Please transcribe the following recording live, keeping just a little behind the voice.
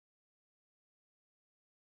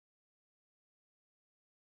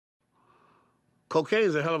Cocaine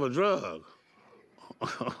is a hell of a drug.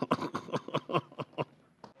 Hello,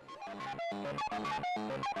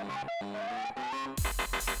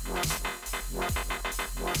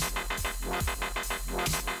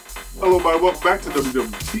 everybody. Welcome back to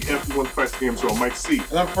WWTF. You want to fight the game show. I'm MikeC.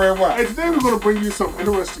 And I'm Fred White. Hey, today we're going to bring you some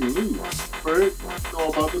interesting news. Fred, you know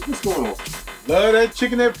about this? What's going on? Love that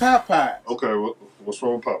chicken at Popeyes. Okay, what's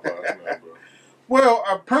wrong with Popeyes now, bro? Well,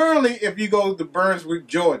 apparently, if you go to Brunswick,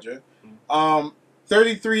 Georgia,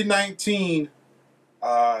 3319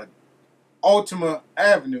 Ultima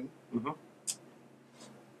Avenue,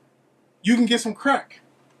 you can get some crack.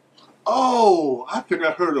 Oh, I think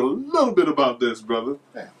I heard a little bit about this, brother.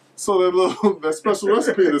 Yeah. So that special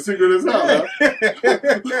recipe, the secret is out,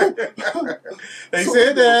 huh? They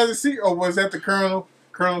said they had a secret, or was that the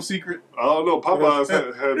Colonel's secret? I don't know. Popeyes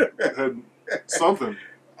had something.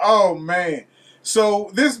 Oh man!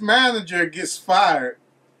 So this manager gets fired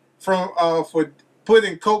from for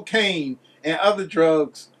putting cocaine and other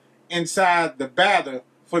drugs inside the batter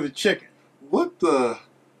for the chicken. What the?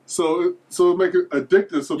 So it make it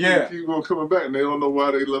addictive, so people keep on coming back, and they don't know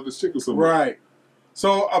why they love this chicken so much. Right.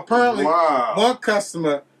 So apparently, one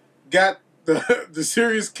customer got the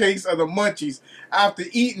serious case of the munchies after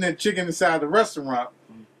eating the chicken inside the restaurant,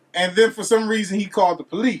 and then for some reason he called the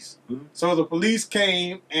police. So the police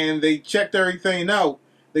came and they checked everything out.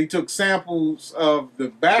 They took samples of the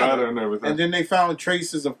batter and everything, and then they found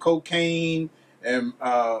traces of cocaine and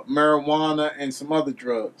marijuana and some other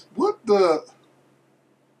drugs. What the?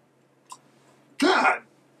 God,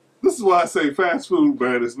 this is why I say fast food,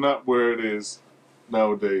 man, is not where it is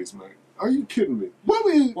nowadays, man. Are you kidding me?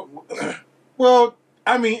 Well,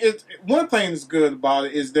 I mean, one thing that's good about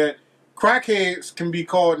it is that crackheads can be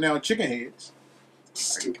called now chicken heads.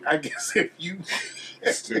 Stupid. I guess if you...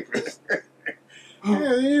 Stupid.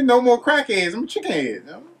 Yeah, no more crackheads. I'm chicken heads.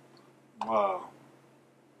 You know? Wow.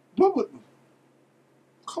 What would...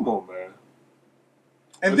 Come on, man.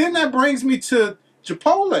 And then that brings me to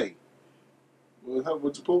Chipotle. What happened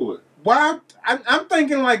with Chipotle? Why? I'm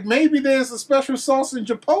thinking like maybe there's a special sauce in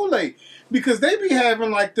Chipotle because they be having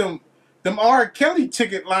like them R. Kelly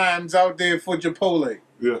ticket lines out there for Chipotle.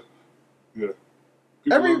 Yeah, yeah.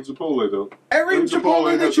 People love Chipotle though. Every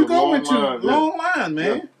Chipotle that you go into, long line,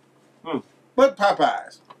 man. Yeah. But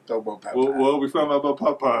Popeyes. Well, we found out about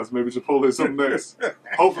Popeyes. Maybe Chipotle is something next.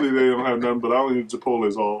 Hopefully they don't have nothing, but I don't eat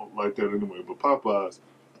Chipotle's all like that anyway. But Popeyes,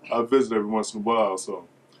 I visit every once in a while, so.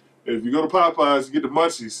 If you go to Popeyes, you get the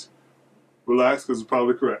munchies. Relax, because it's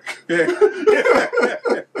probably crack. Let's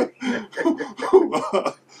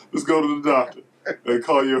go to the doctor and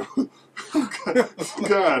call your...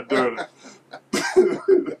 God darn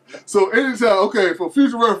it. So anytime, okay, for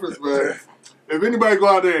future reference, man, if anybody go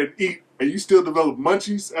out there and eat and you still develop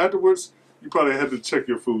munchies afterwards, you probably had to check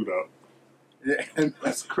your food out. Yeah,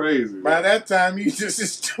 that's crazy. By that time,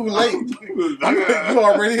 it's too late. you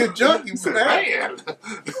already a junkie, man.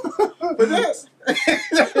 But that's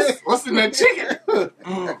what's in that chicken?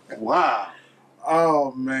 Wow.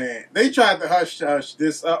 Oh man, they tried to hush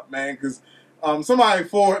this up, man, because somebody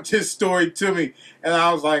forwarded this story to me, and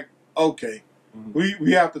I was like, okay,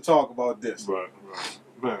 we have to talk about this. Right,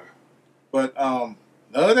 man. But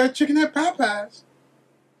love that chicken at Popeyes,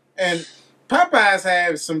 and Popeyes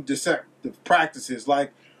have some deceptive practices.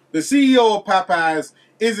 Like the CEO of Popeyes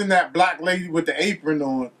isn't that black lady with the apron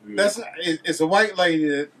on. Yeah. It's a white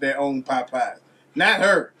lady that owns Popeyes, not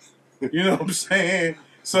her. You know what I'm saying?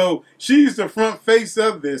 So she's the front face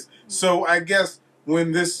of this. So I guess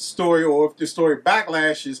when this story, or if this story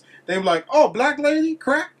backlashes, they were like, "Oh, black lady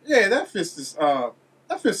crack? Yeah, that fits this. That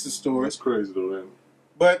fits the story." That's crazy though, man.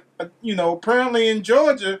 But you know, apparently in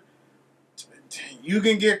Georgia, you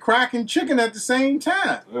can get crack and chicken at the same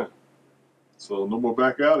time. Yeah. So no more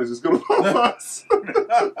back alleys. Just go to Popeyes.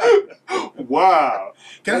 Wow.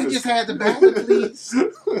 Can I just have the batter, please?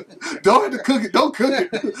 Don't have to cook it. Don't cook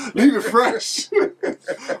it. Leave it fresh.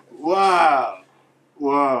 Wow.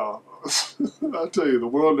 Wow. I'll tell you, the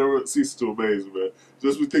world never ceases to amaze, man.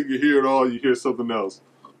 Just when you think you hear it all, you hear something else.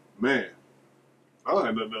 Man. I don't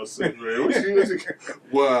have nothing else to say, man.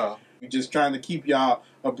 Wow. We're just trying to keep y'all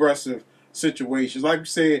abreast of situations. Like we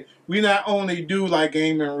said, we not only do like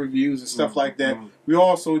gaming reviews and stuff like that, we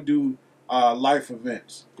also do life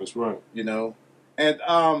events. That's right. You know, and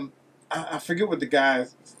I forget what the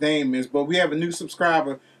guy's name is, but we have a new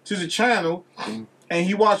subscriber to the channel, and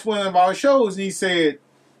he watched one of our shows and he said,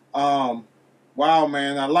 "Wow,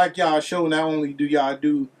 man, I like y'all show. Not only do y'all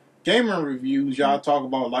do gaming reviews, y'all talk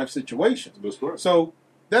about life situations." That's right. So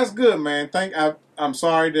that's good, man. I'm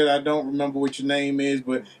sorry that I don't remember what your name is,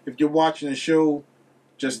 but if you're watching the show,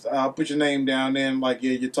 Just put your name down there and like,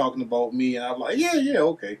 yeah, you're talking about me. And I'm like, yeah,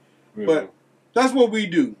 okay. Yeah. But that's what we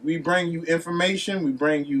do. We bring you information. We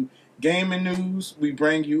bring you gaming news. We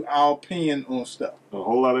bring you our opinion on stuff. A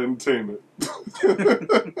whole lot of entertainment.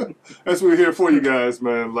 That's what we're here for, you guys,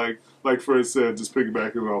 man. Like Fred said, just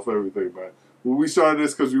piggybacking off everything, man. Well, we started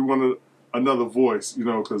this because we wanted another voice, you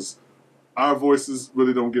know, because our voices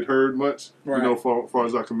really don't get heard much, you know, as far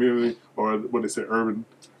as our community, or what they say, urban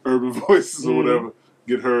voices or whatever,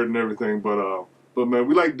 get heard and everything. But man,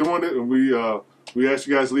 we like doing it, and we ask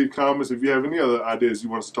you guys to leave comments if you have any other ideas you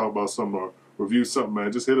want us to talk about something or review something,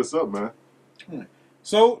 man. Just hit us up, man.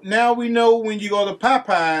 So now we know when you go to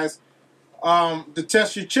Popeyes, to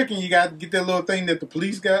test your chicken, you got to get that little thing that the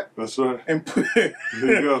police got. That's right. And There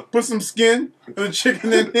you go. put some skin of the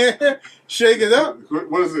chicken in there, shake it up.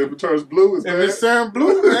 What is it? If it turns blue, If it turns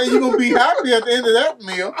blue, man, you're gonna be happy at the end of that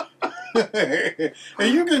meal.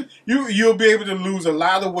 And you'll be able to lose a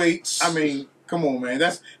lot of weight. I mean, come on, man.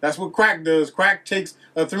 That's what crack does. Crack takes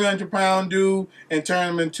a 300-pound dude and turns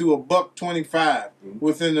him into $125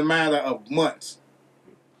 within the matter of months.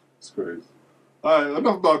 It's crazy. All right,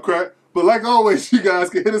 enough about crack. But like always, you guys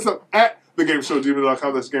can hit us up at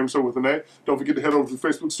thagamersshow@gmail.com. That's GamerShow with an A. Don't forget to head over to the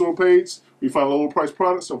Facebook store page. We find lower price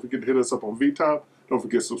products. Don't forget to hit us up on vTime. Don't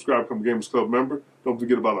forget to subscribe, become a Gamers Club member. Don't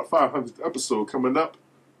forget about our 500th episode coming up,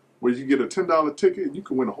 where you get a $10 ticket and you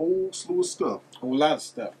can win a whole slew of stuff. A whole lot of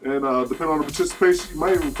stuff. And depending on the participation, you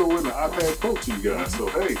might even throw in an iPad Pro to you guys. So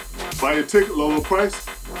hey, buy your ticket, low price,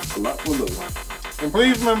 a lot for love. And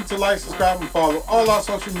please remember to like, subscribe, and follow all our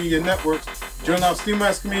social media networks. Join our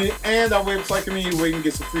SteamX community and our website community where you can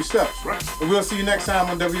get some free stuff. Right. And we'll see you next time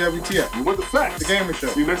on WWTF. You want the facts. The Gamer Show.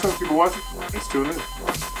 See you next time, people watching. Thanks for tuning in.